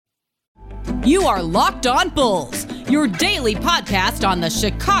You are Locked On Bulls, your daily podcast on the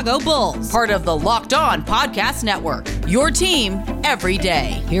Chicago Bulls, part of the Locked On Podcast Network, your team every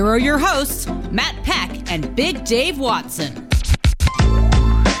day. Here are your hosts, Matt Peck and Big Dave Watson.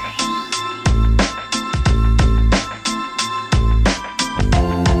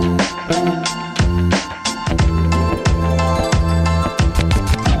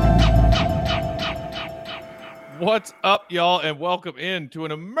 What's up, y'all, and welcome in to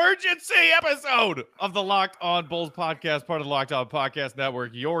an emergency episode of the Locked On Bulls podcast, part of the Locked On Podcast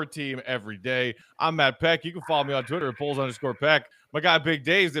Network, your team every day. I'm Matt Peck. You can follow me on Twitter at Bulls_Peck. My guy Big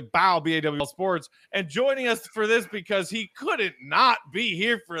Dave's at BAWL Sports. And joining us for this, because he couldn't not be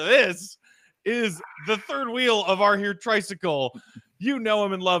here for this, is the third wheel of our here tricycle. You know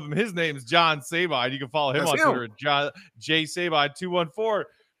him and love him. His name's John Sabine. You can follow him on Twitter at JSabine214.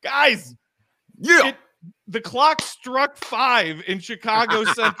 Guys, yeah. The clock struck 5 in Chicago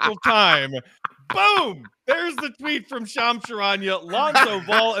Central Time. Boom! There's the tweet from Shams Charania. Lonzo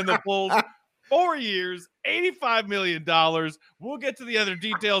Ball and the Bulls, 4 years, $85 million. We'll get to the other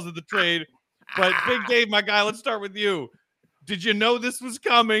details of the trade. But Big Dave, my guy, let's start with you. Did you know this was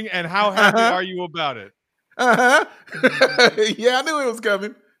coming, and how happy are you about it? Yeah, I knew it was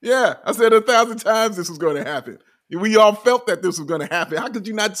coming. Yeah, I said 1,000 times this was going to happen. We all felt that this was going to happen. How could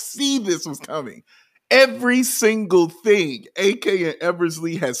you not see this was coming? Every single thing AK and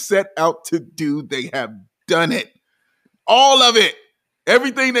Eversley has set out to do, they have done it. All of it.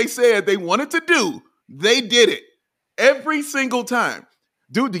 Everything they said they wanted to do, they did it. Every single time.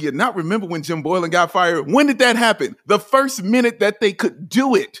 Dude, do you not remember when Jim Boylan got fired? When did that happen? The first minute that they could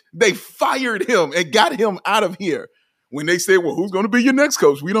do it, they fired him and got him out of here. When they said, well, who's going to be your next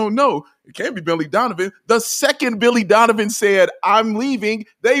coach? We don't know. It can't be Billy Donovan. The second Billy Donovan said, I'm leaving,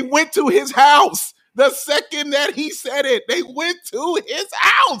 they went to his house. The second that he said it, they went to his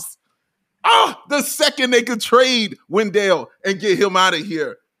house. The second they could trade Wendell and get him out of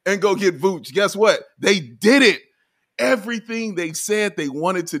here and go get Vooch, guess what? They did it. Everything they said they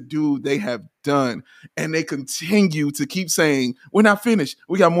wanted to do, they have done. And they continue to keep saying, we're not finished.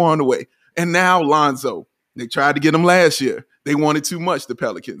 We got more on the way. And now Lonzo, they tried to get him last year. They wanted too much, the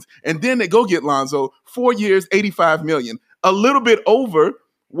Pelicans. And then they go get Lonzo, 4 years, $85 million, a little bit over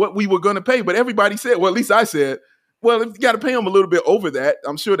what we were going to pay. But everybody said, well, at least I said, well, if you got to pay him a little bit over that,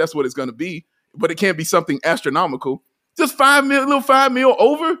 I'm sure that's what it's going to be. But it can't be something astronomical. Just $5 million, little $5 million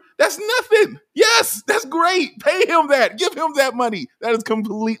over, that's nothing. Yes, that's great. Pay him that. Give him that money. That is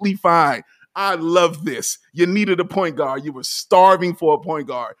completely fine. I love this. You needed a point guard. You were starving for a point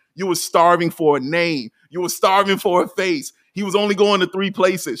guard. You were starving for a name. You were starving for a face. He was only going to 3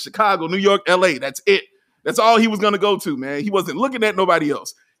 places, Chicago, New York, LA. That's it. That's all he was going to go to, man. He wasn't looking at nobody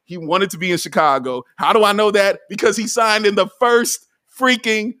else. He wanted to be in Chicago. How do I know that? Because he signed in the first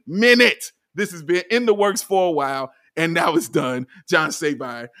freaking minute. This has been in the works for a while, and now it's done. John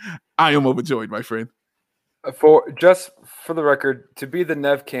Sabine, I am overjoyed, my friend. For the record, to be the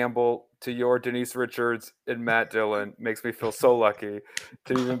Nev Campbell to your Denise Richards and Matt Dillon makes me feel so lucky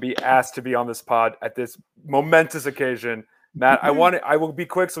to even be asked to be on this pod at this momentous occasion. Matt, I will be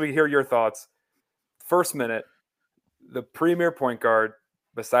quick so we hear your thoughts. First minute, the premier point guard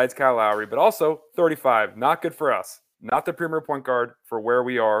besides Kyle Lowry, but also 35. Not good for us. Not the premier point guard for where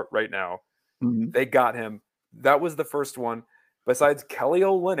we are right now. Mm-hmm. They got him. That was the first one. Besides Kelly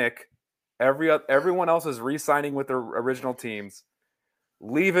Olynyk, everyone else is re-signing with their original teams.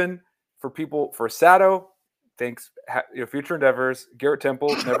 Leaving for Sato, thanks, future endeavors. Garrett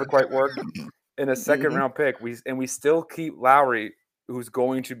Temple never quite worked in a second round pick. We still keep Lowry, who's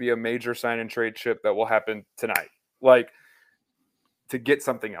going to be a major sign and trade chip that will happen tonight. To get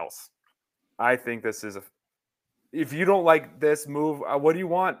something else. I think this is if you don't like this move, what do you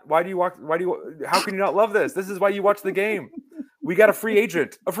want? How can you not love this? This is why you watch the game. We got a free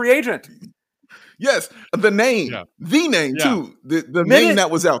agent. Yes, the name too. The name that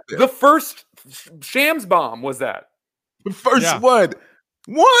was out there. The first Shams bomb was that. The first one.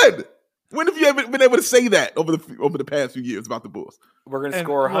 When have you ever been able to say that over the past few years about the Bulls? We're going to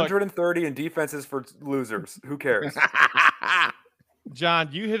score 130 in defenses for losers. Who cares? John,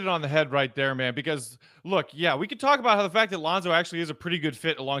 you hit it on the head right there, man, because, look, we could talk about how the fact that Lonzo actually is a pretty good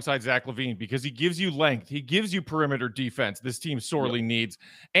fit alongside Zach LaVine because he gives you length. He gives you perimeter defense this team sorely needs,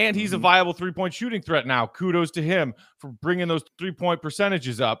 and he's a viable three-point shooting threat now. Kudos to him for bringing those three-point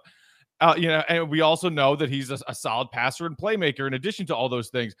percentages up. And we also know that he's a solid passer and playmaker in addition to all those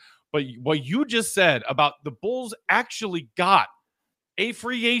things. But what you just said about the Bulls actually got a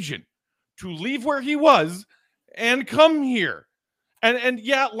free agent to leave where he was and come here. And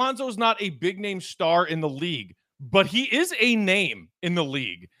Lonzo's not a big name star in the league, but he is a name in the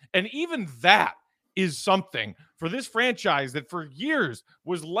league. And even that is something for this franchise that for years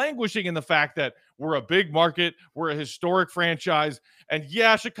was languishing in the fact that we're a big market, we're a historic franchise, and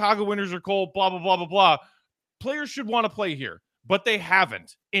yeah, Chicago winters are cold, blah, blah, blah, blah, blah. Players should want to play here, but they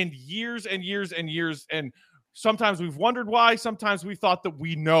haven't in years and years and years. And sometimes we've wondered why. Sometimes we thought that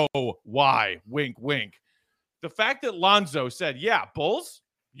we know why. Wink, wink. The fact that Lonzo said, yeah, Bulls,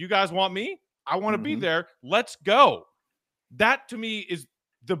 you guys want me? I want to be there. Let's go. That to me is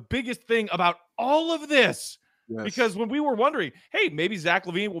the biggest thing about all of this. Yes. Because when we were wondering, hey, maybe Zach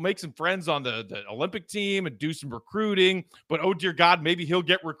LaVine will make some friends on the Olympic team and do some recruiting, but oh dear God, maybe he'll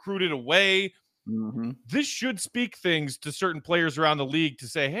get recruited away. This should speak things to certain players around the league to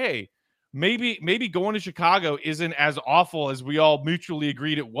say, hey, maybe going to Chicago isn't as awful as we all mutually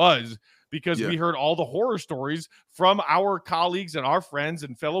agreed it was, because we heard all the horror stories from our colleagues and our friends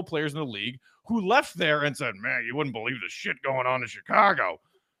and fellow players in the league who left there and said, man, you wouldn't believe the shit going on in Chicago.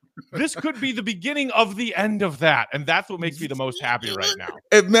 This could be the beginning of the end of that. And that's what makes me the most happy right now.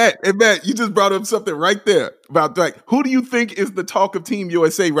 And Matt, you just brought up something right there about, like, who do you think is the talk of Team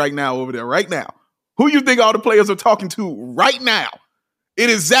USA right now over there, right now? Who you think all the players are talking to right now? It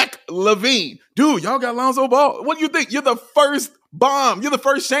is Zach LaVine. Dude, y'all got Lonzo Ball. What do you think? You're the first bomb. You're the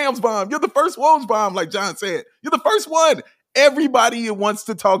first Shams bomb. You're the first Woj bomb, like John said. You're the first one. Everybody wants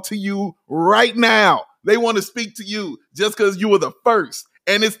to talk to you right now. They want to speak to you just because you were the first.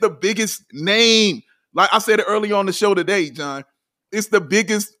 And it's the biggest name. Like I said it early on the show today, John, it's the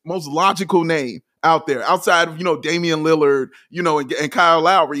biggest, most logical name out there outside of, Damian Lillard, and Kyle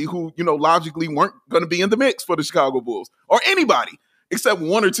Lowry, who, logically weren't going to be in the mix for the Chicago Bulls or anybody except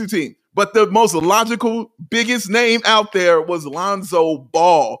one or two teams. But the most logical, biggest name out there was Lonzo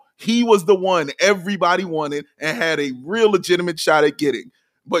Ball. He was the one everybody wanted and had a real legitimate shot at getting.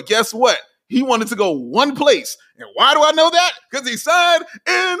 But guess what? He wanted to go one place. And why do I know that? Because he signed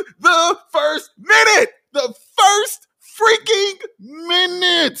in the first minute. The first freaking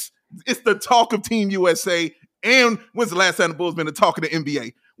minute. It's the talk of Team USA. And when's the last time the Bulls been the talk of the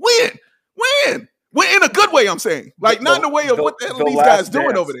NBA? When? In a good way, I'm saying. Like, not in the way of what the hell are these guys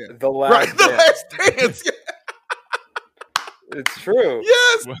doing over there. The last dance. Yeah. It's true.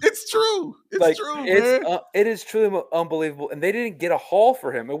 Yes, it's true. It's true, man. It is truly unbelievable. And they didn't get a haul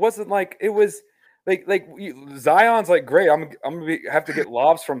for him. It wasn't like it was like Zion's like, great. I'm gonna have to get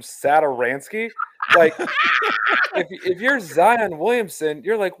lobs from Saturansky. Like, if you're Zion Williamson,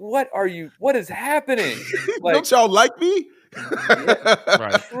 you're like, what is happening? Like, don't y'all like me?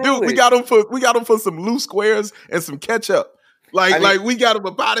 Right. Dude, we got him for some loose squares and some ketchup. Like we got him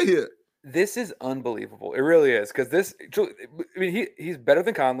up out of here. This is unbelievable. It really is, because he's better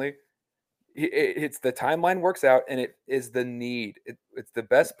than Conley. It's the timeline works out, and it is the need. It's the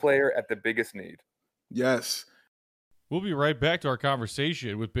best player at the biggest need. Yes. We'll be right back to our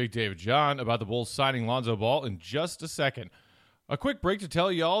conversation with Big David John about the Bulls signing Lonzo Ball in just a second. A quick break to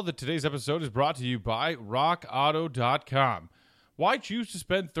tell y'all that today's episode is brought to you by RockAuto.com. Why choose to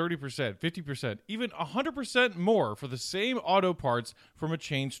spend 30%, 50%, even 100% more for the same auto parts from a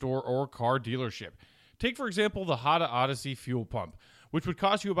chain store or car dealership? Take, for example, the Honda Odyssey fuel pump, which would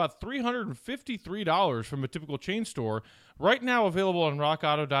cost you about $353 from a typical chain store, right now available on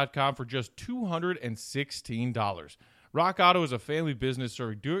RockAuto.com for just $216. Rock Auto is a family business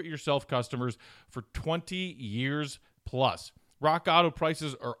serving do-it-yourself customers for 20 years plus. Rock Auto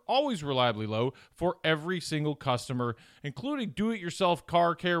prices are always reliably low for every single customer, including do-it-yourself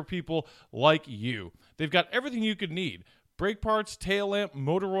car care people like you. They've got everything you could need: brake parts, tail lamp,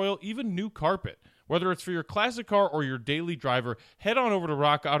 motor oil, even new carpet. Whether it's for your classic car or your daily driver, head on over to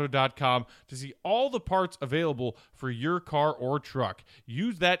rockauto.com to see all the parts available for your car or truck.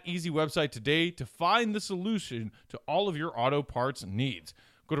 Use that easy website today to find the solution to all of your auto parts needs.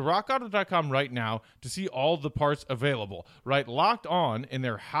 Go to rockauto.com right now to see all the parts available. Write Locked On in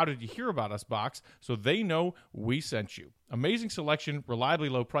their How Did You Hear About Us box so they know we sent you. Amazing selection, reliably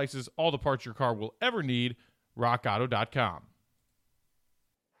low prices, all the parts your car will ever need. rockauto.com.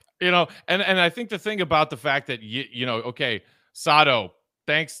 And I think the thing about the fact that, okay, Sato,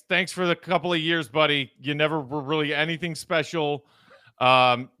 thanks for the couple of years, buddy. You never were really anything special.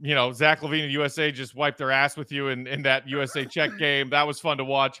 Zach LaVine and USA just wiped their ass with you in that USA Czech game. That was fun to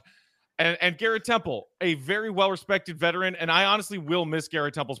watch. And Garrett Temple, a very well-respected veteran, and I honestly will miss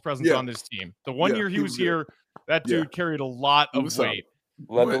Garrett Temple's presence on this team. The one year he was here, that dude carried a lot of weight.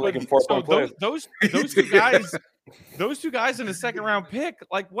 Those two guys in a second-round pick,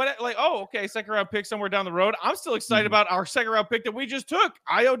 second-round pick somewhere down the road. I'm still excited about our second-round pick that we just took,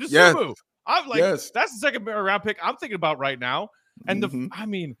 Ayo Dosunmu. Yes. I'm like, that's the second-round pick I'm thinking about right now. And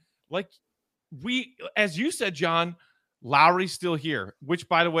we, as you said, John, Lowry's still here, which,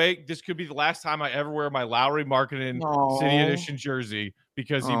 by the way, this could be the last time I ever wear my Lowry Marketing City Edition jersey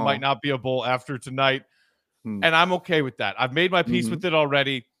because he might not be a Bull after tonight. And I'm okay with that. I've made my peace with it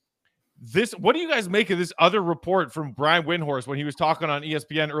already. What do you guys make of this other report from Brian Windhorst when he was talking on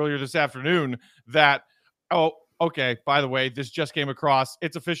ESPN earlier this afternoon that, okay, by the way, this just came across.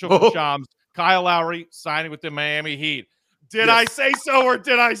 It's official from Shams. Kyle Lowry signing with the Miami Heat. Did I say so or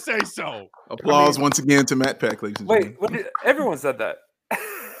did I say so? Applause once again to Matt Peck, ladies and gentlemen. Everyone said that.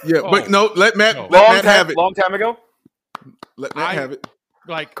 Yeah, but no, let Matt have it. Long time ago? Let Matt have it.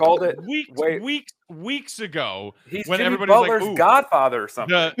 Like called it weeks ago. He's when Jimmy everybody Butler's was like, godfather or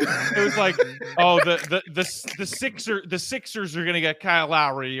something. It was like, the Sixers are gonna get Kyle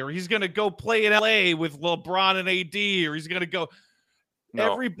Lowry, or he's gonna go play in LA with LeBron and AD, or he's gonna go.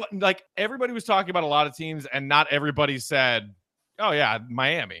 No. Everybody was talking about a lot of teams, and not everybody said, "Oh yeah,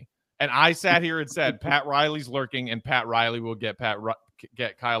 Miami." And I sat here and said, "Pat Riley's lurking, and Pat Riley will get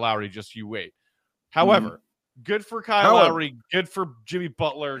Kyle Lowry. Just you wait." However, good for Kyle Lowry, good for Jimmy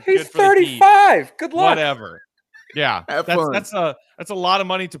Butler. He's good for 35. Good luck. Whatever. Yeah, that's a lot of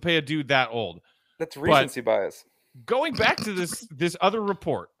money to pay a dude that old. That's recency bias. Going back to this other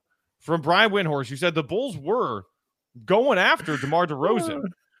report from Brian Windhorst, who said the Bulls were going after DeMar DeRozan.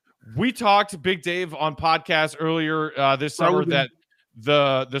 We talked, Big Dave, on podcast earlier this summer that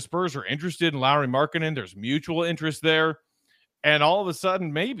the Spurs are interested in Lowry Markkanen. There's mutual interest there. And all of a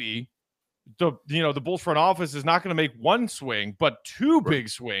sudden, maybe the Bulls front office is not going to make one swing, but two big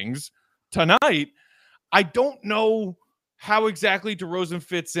swings tonight. I don't know how exactly DeRozan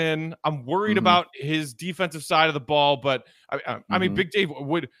fits in. I'm worried about his defensive side of the ball, but I mean, Big Dave,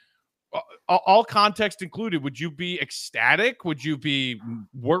 would all context included, would you be ecstatic? Would you be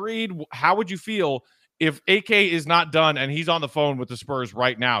worried? How would you feel if AK is not done and he's on the phone with the Spurs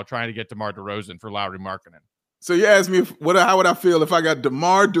right now trying to get DeMar DeRozan for Lowry Markkanen? So you asked me how would I feel if I got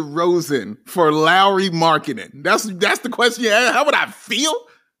DeMar DeRozan for Lowry Markkanen? That's the question you asked. How would I feel?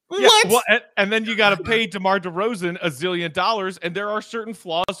 Yeah, what? Well, and then you got to pay DeMar DeRozan $1 zillion, and there are certain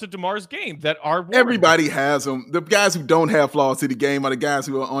flaws to DeMar's game that are warranted. Everybody has them. The guys who don't have flaws to the game are the guys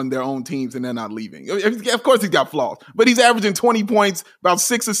who are on their own teams and they're not leaving. Of course he's got flaws, but he's averaging 20 points, about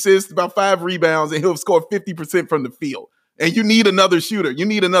 6 assists, about 5 rebounds, and he'll score 50% from the field. And you need another shooter. You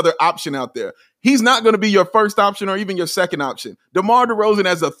need another option out there. He's not going to be your first option or even your second option. DeMar DeRozan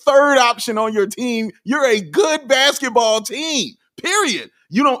as a third option on your team, you're a good basketball team, period.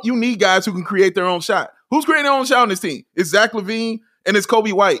 You need guys who can create their own shot. Who's creating their own shot on this team? It's Zach LaVine and it's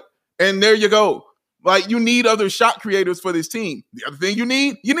Kobe White. And there you go. Like, you need other shot creators for this team. The other thing you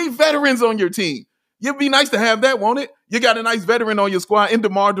need veterans on your team. It'd be nice to have that, won't it? You got a nice veteran on your squad in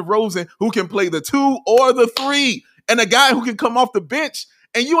DeMar DeRozan who can play the 2 or the 3, and a guy who can come off the bench,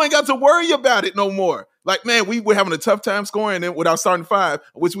 and you ain't got to worry about it no more. Like, man, we're having a tough time scoring with our starting 5,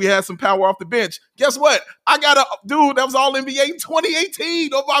 which we had some power off the bench. Guess what? I got a dude that was all NBA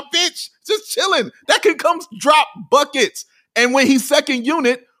 2018 on my bench, just chilling. That can come drop buckets. And when he's second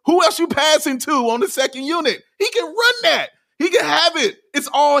unit, who else you passing to on the second unit? He can run that. He can have it. It's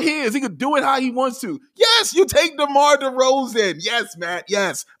all his. He can do it how he wants to. Yes, you take DeMar DeRozan. Yes, Matt.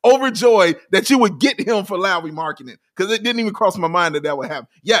 Yes. Overjoyed that you would get him for Lowry Markkanen, because it didn't even cross my mind that would happen.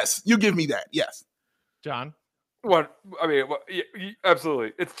 Yes, you give me that. Yes. John?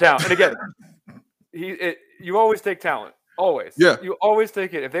 Absolutely. It's talent. And again, you always take talent. Always. Yeah. You always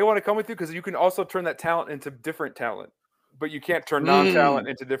take it. If they want to come with you, because you can also turn that talent into different talent. But you can't turn non-talent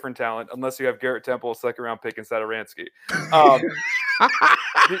into different talent unless you have Garrett Temple, second-round pick, and Sadaransky.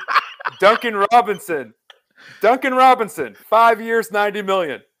 Duncan Robinson, 5 years, $90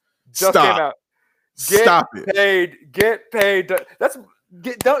 million. Just came out. Get paid.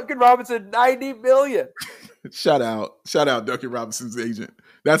 Get Duncan Robinson $90 million. Shout out Duncan Robinson's agent.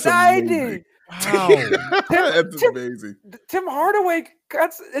 That's 90. Amazing. Wow. That's amazing. Tim Hardaway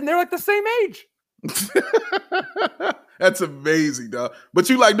and they're like the same age. That's amazing, dog. But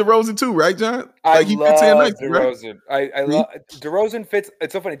you like DeRozan too, right, John? Like, he fits in nice, DeRozan. Right? I love DeRozan fits.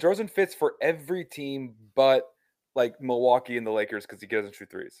 It's so funny. DeRozan fits for every team, but like Milwaukee and the Lakers, because he doesn't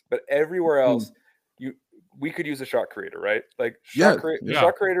shoot threes. But everywhere else, we could use a shot creator, right? Like shot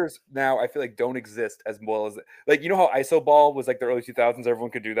creators now, I feel like don't exist as well as like, you know how ISO ball was like the early 2000s.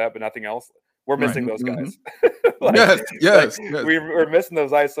 Everyone could do that, but nothing else. We're missing those guys. Yes. We're missing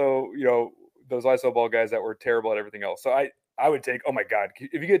those ISO. Those ISO ball guys that were terrible at everything else. So I would take, oh my God,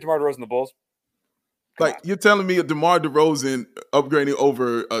 if you get DeMar DeRozan the Bulls. You're telling me a DeMar DeRozan upgrading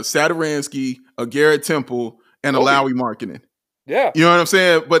over a Sadaransky, a Garrett Temple, and a Lowry Markkanen. Yeah. You know what I'm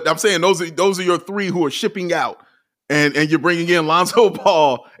saying? But I'm saying those are your 3 who are shipping out. And you're bringing in Lonzo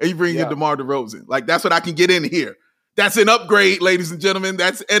Ball and you're bringing in DeMar DeRozan. Like, that's what I can get in here. That's an upgrade, ladies and gentlemen.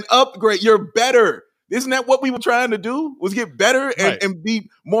 That's an upgrade. You're better. Isn't that what we were trying to do? Was get better and be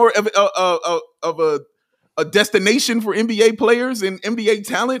more of a destination for NBA players and NBA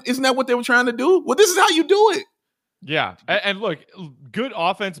talent? Isn't that what they were trying to do? Well, this is how you do it. Yeah. And look, good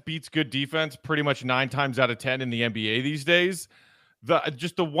offense beats good defense pretty much 9 times out of 10 in the NBA these days.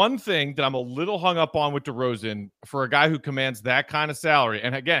 The one thing that I'm a little hung up on with DeRozan for a guy who commands that kind of salary,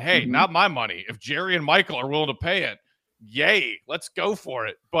 and again, hey, not my money. If Jerry and Michael are willing to pay it, yay, let's go for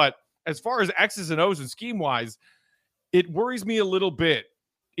it. But as far as X's and O's and scheme-wise, it worries me a little bit.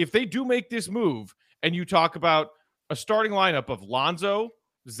 If they do make this move and you talk about a starting lineup of Lonzo,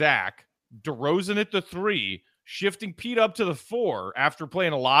 Zach, DeRozan at the 3, shifting Pete up to the 4 after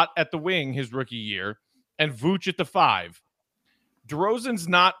playing a lot at the wing his rookie year, and Vooch at the 5. DeRozan's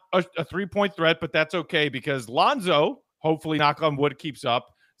not a three-point threat, but that's okay because Lonzo, hopefully, knock on wood, keeps up.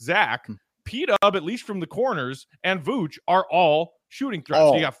 Zach, P-Dub, at least from the corners, and Vooch are all shooting threats.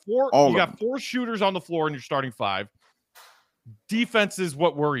 So you got four shooters on the floor in your starting 5. Defense is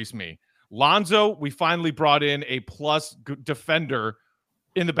what worries me. Lonzo, we finally brought in a plus defender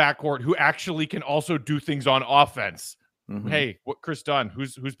in the backcourt who actually can also do things on offense. Hey, what Chris Dunn?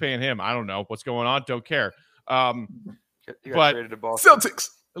 Who's paying him? I don't know. What's going on? Don't care. But Celtics.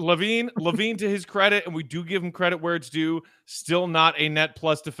 Levine, to his credit, and we do give him credit where it's due, still not a net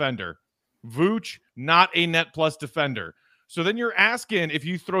plus defender. Vooch, not a net plus defender. So then you're asking if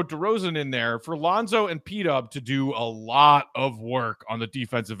you throw DeRozan in there for Lonzo and P-Dub to do a lot of work on the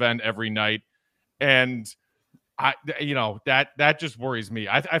defensive end every night. And that just worries me.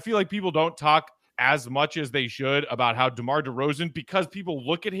 I feel like people don't talk as much as they should about how DeMar DeRozan, because people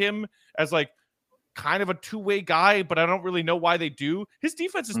look at him as like kind of a two-way guy, but I don't really know why they do. His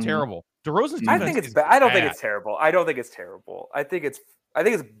defense is terrible. DeRozan's defense I think it's bad. I don't think it's terrible. I don't think it's terrible. I think it's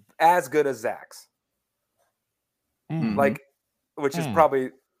as good as Zach's. Like, which is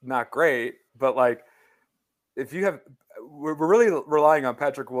probably not great, but like, if you have, we're really relying on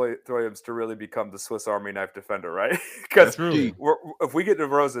Patrick Williams to really become the Swiss Army knife defender, right? Because if we get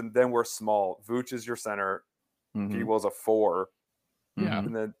DeRozan, then we're small. Vooch is your center. He was a 4.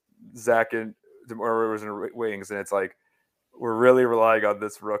 And then Zach and DeMar DeRozan wings, and it's like we're really relying on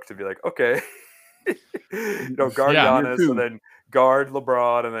this rook to be like, okay, guard Giannis, and then guard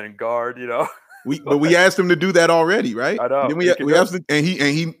LeBron, and then guard, We asked him to do that already, right? I know. Then we asked him, and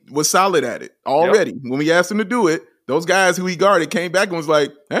he was solid at it already. When we asked him to do it, those guys who he guarded came back and was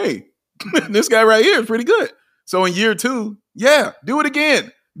like, "Hey, this guy right here is pretty good." So in year 2, do it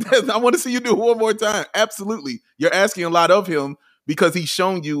again. I want to see you do it one more time. Absolutely, you're asking a lot of him because he's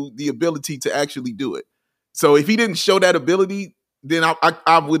shown you the ability to actually do it. So if he didn't show that ability, then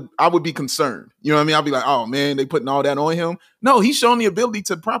I would be concerned. You know what I mean? I'd be like, "Oh man, they putting all that on him." No, he's shown the ability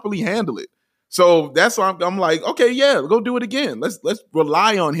to properly handle it. So that's why I'm like, okay, go do it again. Let's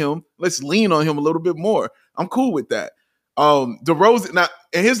rely on him. Let's lean on him a little bit more. I'm cool with that. DeRozan, now,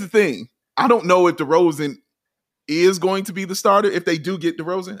 and here's the thing. I don't know if DeRozan is going to be the starter. If they do get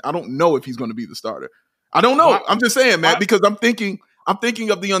DeRozan, I don't know if he's going to be the starter. I don't know. I'm just saying, Matt, because I'm thinking of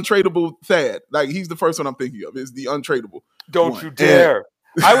the untradeable Thad. Like, he's the first one I'm thinking of, is the untradeable. Don't you dare.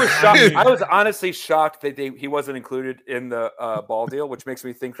 I was shocked. I was honestly shocked that he wasn't included in the Ball deal, which makes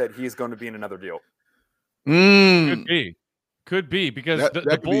me think that he's going to be in another deal. Could be because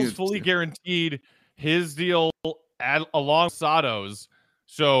the Bulls fully guaranteed his deal along Sato's.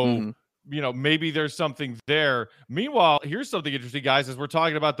 So maybe there's something there. Meanwhile, here's something interesting, guys. As we're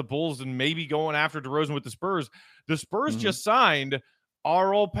talking about the Bulls and maybe going after DeRozan with the Spurs just signed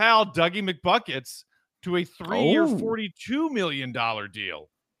our old pal Dougie McBuckets to a 3-year, $42 million deal.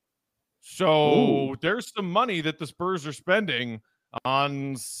 So there's some money that the Spurs are spending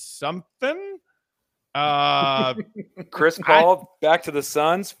on something. Chris Paul back to the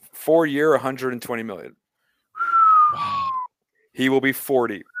Suns, 4-year, $120 million. Wow. He will be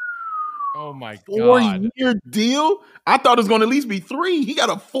 40. Oh my God. 4-year deal? I thought it was going to at least be 3. He got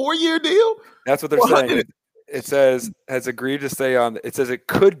a 4-year deal? That's what they're saying. It says has agreed to stay on. It says it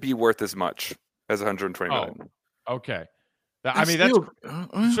could be worth as much as 120 million. Okay. That's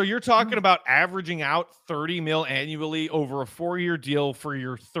so you're talking about averaging out 30 mil annually over a 4-year deal for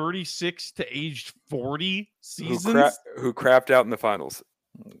your 36 to age 40 seasons who crapped out in the finals.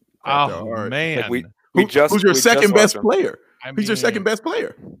 Oh man. Like who's your second best player? Who's your second best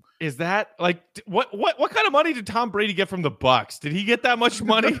player? Is that like what kind of money did Tom Brady get from the Bucks? Did he get that much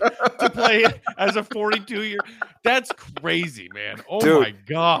money to play as a 42-year? That's crazy, man. Oh dude, my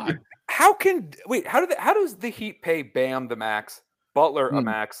God. How does the Heat pay Bam the max, Butler a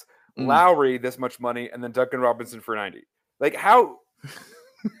max, Lowry this much money, and then Duncan Robinson for 90? Like how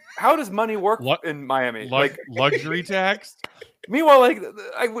How does money work in Miami? Luxury tax. Meanwhile,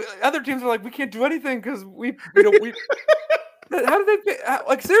 other teams are like, we can't do anything because we. How do they pay?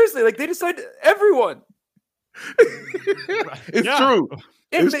 Seriously, they decide everyone. It's true.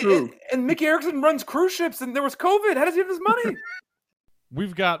 It's true. And Mickey Erickson runs cruise ships, and there was COVID. How does he have this money?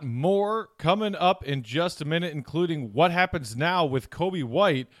 We've got more coming up in just a minute, including what happens now with Kobe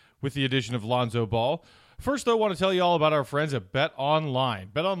White with the addition of Lonzo Ball. First, though, I want to tell you all about our friends at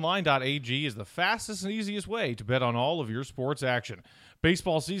BetOnline. BetOnline.ag is the fastest and easiest way to bet on all of your sports action.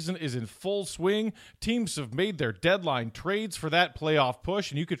 Baseball season is in full swing. Teams have made their deadline trades for that playoff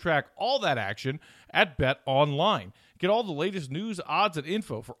push, and you can track all that action at BetOnline. Get all the latest news, odds, and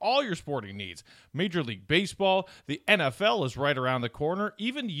info for all your sporting needs. Major League Baseball, the NFL is right around the corner,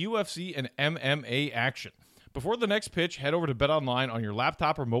 even UFC and MMA action. Before the next pitch, head over to BetOnline on your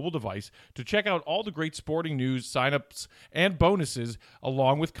laptop or mobile device to check out all the great sporting news, signups, and bonuses,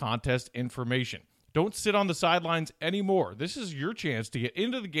 along with contest information. Don't sit on the sidelines anymore. This is your chance to get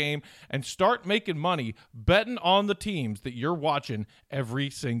into the game and start making money betting on the teams that you're watching every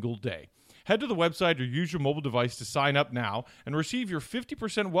single day. Head to the website or use your mobile device to sign up now and receive your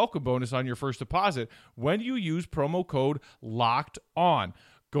 50% welcome bonus on your first deposit when you use promo code LOCKEDON.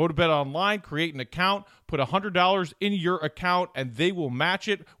 Go to BetOnline, create an account, put $100 in your account, and they will match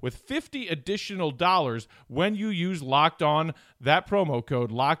it with $50 additional when you use Locked On, that promo code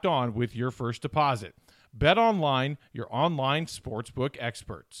Locked On, with your first deposit. BetOnline, your online sportsbook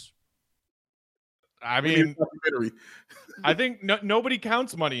experts. I mean, I think nobody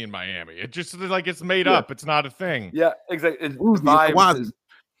counts money in Miami. It just it's made up. It's not a thing. Yeah, exactly.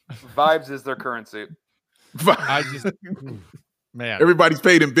 Vibes is their currency. Man, everybody's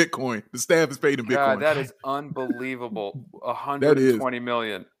paid in Bitcoin. The staff is paid in Bitcoin. God, that is unbelievable. 120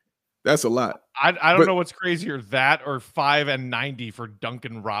 million. That's a lot. I don't know what's crazier, that or $5.90 for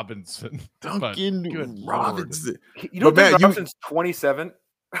Duncan Robinson. Duncan Robinson. You know, Duncan Robinson's 27.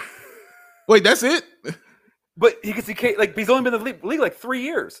 Wait, that's it? But he can't, he's only been in the league 3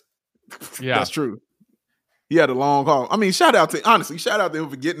 years. Yeah, that's true. He had a long haul. I mean, shout out to him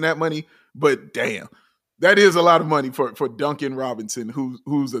for getting that money. But damn. That is a lot of money for Duncan Robinson,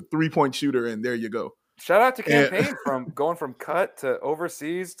 who's a 3-point shooter, and there you go. Shout out to Campaign from going from cut to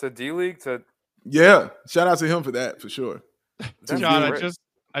overseas to D-League to shout out to him for that, for sure. John,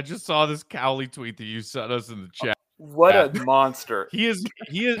 I just saw this Cowley tweet that you sent us in the chat. What a monster. He is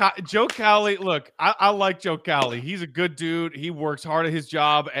Joe Cowley. Look, I like Joe Cowley. He's a good dude. He works hard at his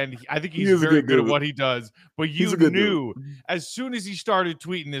job, and I think he's very good at what he does. But you knew as soon as he started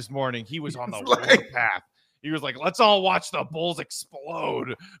tweeting this morning, he was on the wrong path. He was like, let's all watch the Bulls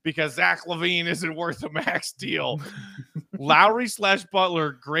explode because Zach LaVine isn't worth a max deal.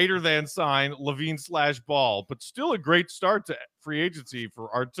 Lowry/Butler, greater than sign, LaVine/Ball, but still a great start to free agency for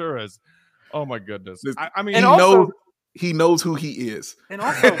Arturas. Oh, my goodness. I mean, he knows who he is. And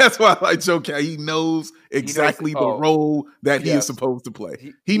also, that's why I like Joe Cowley. He knows exactly the role that he is supposed to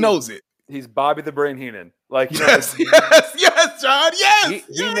play. He knows it. He's Bobby the Brain Heenan. Yes, John. Yes,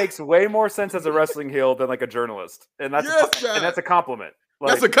 he makes way more sense as a wrestling heel than a journalist, and that's a compliment.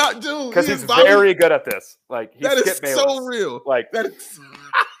 That's a dude, because he's very good at this. That is so real. That is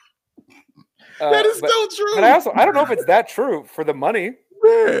that is so true. But I don't know if it's that true for the money.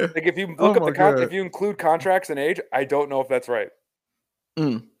 Man. If you look up if you include contracts and age, I don't know if that's right.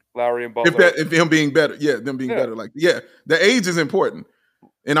 Lowry and Ball. If him being better, them being better. The age is important.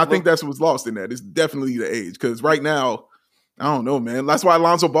 And I think that's what's lost in that. It's definitely the age. Because right now, I don't know, man. That's why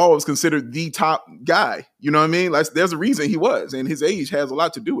Lonzo Ball was considered the top guy. You know what I mean? There's a reason he was. And his age has a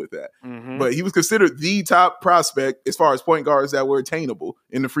lot to do with that. Mm-hmm. But he was considered the top prospect as far as point guards that were attainable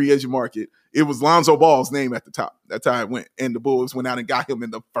in the free agent market. It was Lonzo Ball's name at the top. That's how it went. And the Bulls went out and got him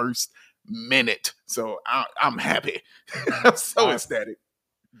in the first minute. So I'm happy. I'm so ecstatic.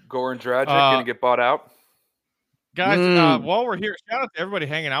 Goran Dragic going to get bought out. Guys, while we're here, shout out to everybody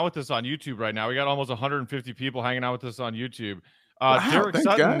hanging out with us on YouTube right now. We got almost 150 people hanging out with us on YouTube. Derek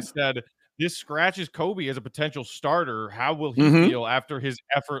Sutton said, this scratches Kobe as a potential starter. How will he feel after his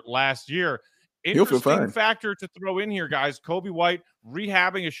effort last year? Interesting factor to throw in here, guys. Kobe White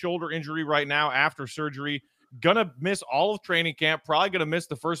rehabbing a shoulder injury right now after surgery. Gonna miss all of training camp. Probably gonna miss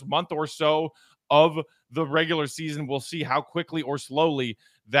the first month or so of the regular season. We'll see how quickly or slowly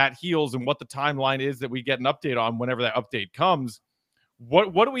that heals and what the timeline is that we get an update on whenever that update comes.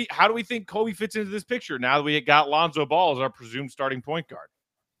 How do we think Kobe fits into this picture now that we got Lonzo Ball as our presumed starting point guard?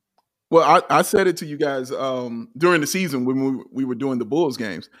 Well, I said it to you guys during the season when we were doing the Bulls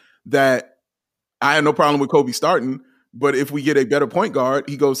games that I had no problem with Kobe starting, but if we get a better point guard,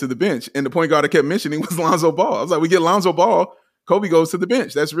 he goes to the bench. And the point guard I kept mentioning was Lonzo Ball. I was like, we get Lonzo Ball, Kobe goes to the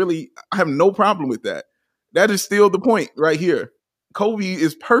bench. I have no problem with that. That is still the point right here. Kobe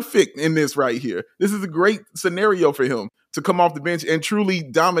is perfect in this right here. This is a great scenario for him to come off the bench and truly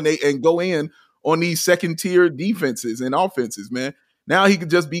dominate and go in on these second-tier defenses and offenses, man. Now he could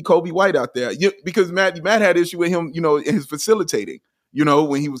just be Kobe White out there. Because Matt had issue with him, in his facilitating,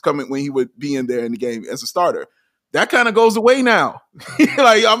 when he would be in there in the game as a starter. That kind of goes away now.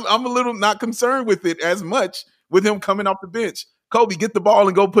 Like I'm a little not concerned with it as much with him coming off the bench. Kobe, get the ball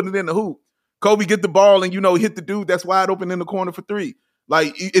and go put it in the hoop. Kobe, get the ball and, hit the dude that's wide open in the corner for three.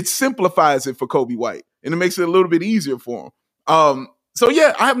 Like, it simplifies it for Kobe White, and it makes it a little bit easier for him. So,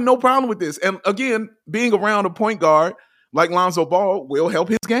 yeah, I have no problem with this. And, again, being around a point guard like Lonzo Ball will help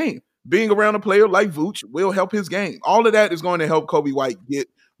his game. Being around a player like Vooch will help his game. All of that is going to help Kobe White get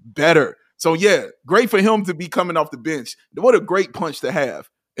better. So, yeah, great for him to be coming off the bench. What a great punch to have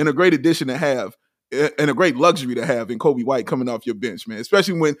and a great addition to have. And a great luxury to have in Kobe White coming off your bench, man.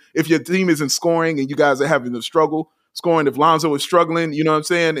 Especially if your team isn't scoring and you guys are having to struggle scoring. If Lonzo is struggling, you know what I'm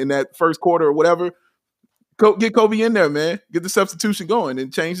saying, in that first quarter or whatever, get Kobe in there, man. Get the substitution going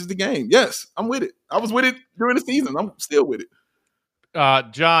and changes the game. Yes, I'm with it. I was with it during the season. I'm still with it.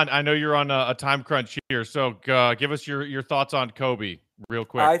 John, I know you're on a time crunch here, so give us your thoughts on Kobe real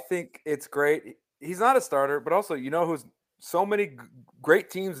quick. I think it's great. He's not a starter, but also, who's so many great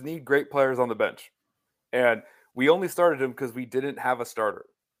teams need great players on the bench. And we only started him because we didn't have a starter.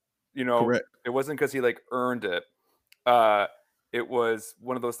 Correct. It wasn't because he earned it. It was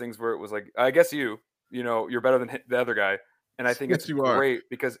one of those things where it was like, I guess you're better than the other guy. And I think it's great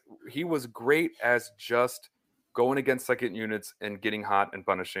because he was great as just going against second units and getting hot and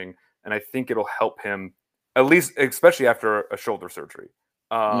punishing. And I think it'll help him, at least, especially after a shoulder surgery.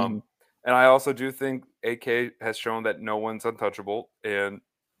 And I also do think AK has shown that no one's untouchable. And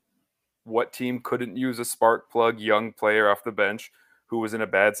what team couldn't use a spark plug young player off the bench who was in a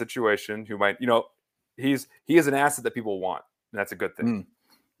bad situation, who might, he is an asset that people want. And that's a good thing.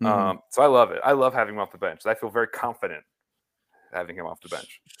 So I love it. I love having him off the bench. I feel very confident having him off the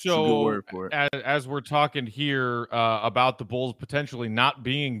bench. So as we're talking here about the Bulls potentially not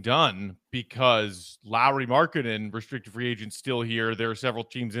being done because Lauri Markkanen, restricted free agent, still here. There are several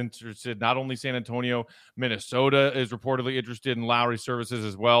teams interested. Not only San Antonio, Minnesota is reportedly interested in Lauri's services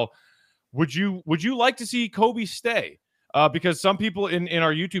as well. Would you like to see Kobe stay? Because some people in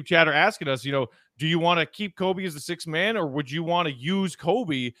our YouTube chat are asking us, do you want to keep Kobe as the sixth man, or would you want to use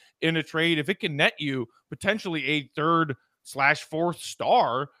Kobe in a trade if it can net you potentially a third/fourth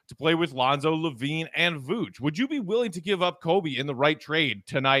star to play with Lonzo, Levine, and Vooch? Would you be willing to give up Kobe in the right trade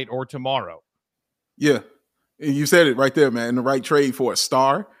tonight or tomorrow? Yeah, you said it right there, man. In the right trade for a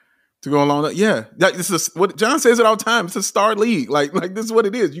star to go along. Yeah, this is what John says it all the time. It's a star league. Like this is what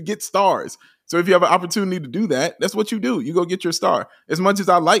it is. You get stars. So if you have an opportunity to do that, that's what you do. You go get your star. As much as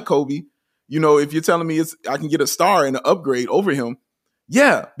I like Kobe, if you're telling me I can get a star and an upgrade over him,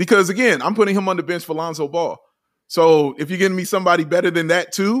 yeah, because again, I'm putting him on the bench for Lonzo Ball. So if you're getting me somebody better than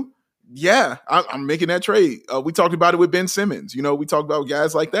that too, yeah, I'm making that trade. We talked about it with Ben Simmons. We talked about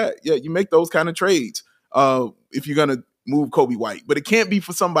guys like that. Yeah, you make those kind of trades if you're going to move Kobe White. But it can't be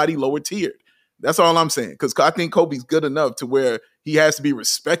for somebody lower tiered. That's all I'm saying. Because I think Kobe's good enough to where he has to be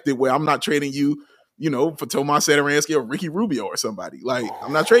respected, where I'm not trading you, for Tomas Satoransky or Ricky Rubio or somebody. Like,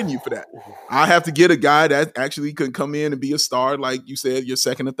 I'm not trading you for that. I have to get a guy that actually can come in and be a star, like you said, your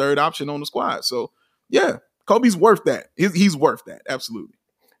second or third option on the squad. So, yeah, Kobe's worth that. He's worth that. Absolutely.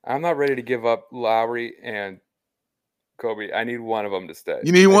 I'm not ready to give up Lowry and Kobe. I need one of them to stay.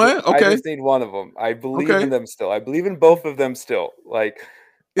 You need one? Okay. I just need one of them. I believe in them still. I believe in both of them still.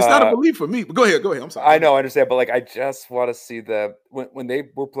 It's not a belief for me. But go ahead. I'm sorry. I know, I understand. But I just want to see them when they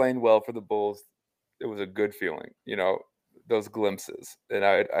were playing well for the Bulls. It was a good feeling, those glimpses. And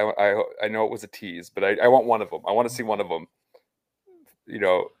I know it was a tease, but I want one of them. I want to see one of them,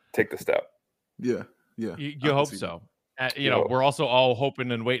 take the step. Yeah. You hope so. We're also all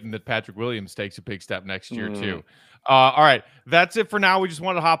hoping and waiting that Patrick Williams takes a big step next year too. All right, that's it for now. We just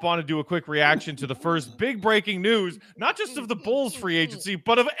wanted to hop on and do a quick reaction to the first big breaking news, not just of the Bulls free agency,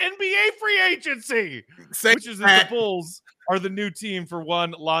 but of NBA free agency, which is that the Bulls are the new team for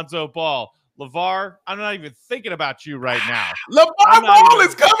one Lonzo Ball. LeVar, I'm not even thinking about you right now. LeVar Ball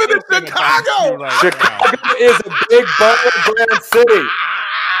is coming to Chicago. Chicago is a big baller brand city.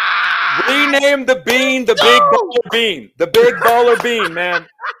 Rename the bean the big baller bean. The big baller bean, man.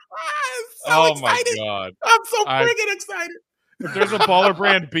 So excited. My God. I'm so freaking excited. If there's a baller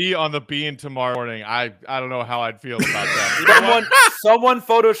brand B on the bean tomorrow morning, I don't know how I'd feel about that. Someone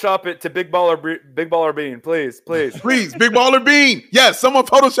Photoshop it to big baller bean, please. Please, big baller bean. Yes, someone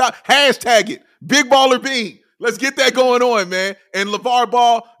Photoshop, hashtag it, big baller bean. Let's get that going on, man. And LeVar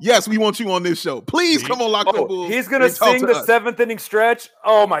Ball, yes, we want you on this show. Please come on, Locked On Bulls. He's going to sing the 7th inning stretch.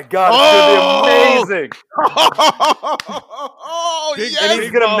 Oh, my God. It's going to be amazing. Yes. And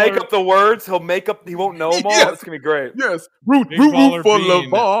he's going to make up the words. He won't know them all. Yes. It's going to be great. Yes. Root for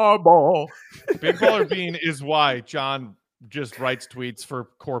LeVar Ball. Big Baller Bean is why John just writes tweets for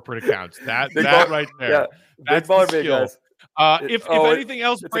corporate accounts. That right there. Yeah. That's Big Baller the Bean, skill. guys. If anything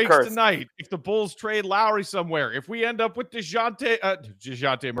else breaks curse. tonight, if the Bulls trade Lowry somewhere, if we end up with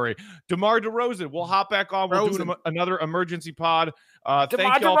DeJounte Murray, DeMar DeRozan, we'll hop back on. We'll do another emergency pod.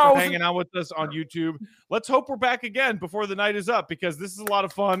 Thank you all for hanging out with us on YouTube. Let's hope we're back again before the night is up, because this is a lot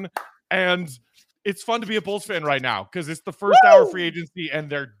of fun, and it's fun to be a Bulls fan right now because it's the first hour free agency and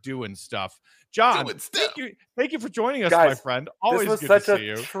they're doing stuff. John, thank you for joining us, my friend. Always this was good such to see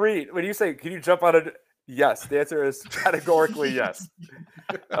a you. Treat. When you say, can you jump on it? Yes, the answer is categorically yes.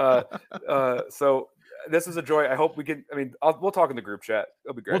 So this is a joy. I hope we can. I mean, we'll talk in the group chat.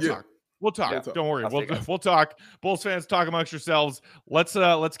 It'll be great. We'll talk. Yeah. Don't worry. We'll talk. Bulls fans, talk amongst yourselves. Let's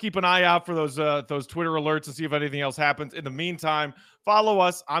keep an eye out for those Twitter alerts and see if anything else happens. In the meantime, follow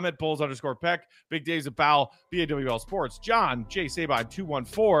us. I'm at Bulls_Peck. Big Dave's at BAWL Sports. John J Sabine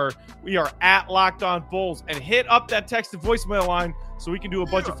 214. We are at Locked On Bulls, and hit up that text and voicemail line so we can do a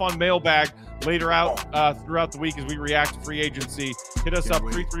bunch of fun mailbag later out throughout the week as we react to free agency. Hit us up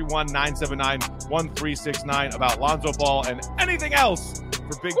 331-979-1369 about Lonzo Ball and anything else.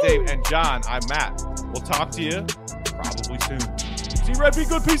 For Big Dave and John, I'm Matt. We'll talk to you probably soon. See Red, be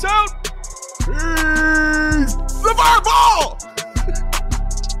good. Peace out. Peace. LeVar Ball.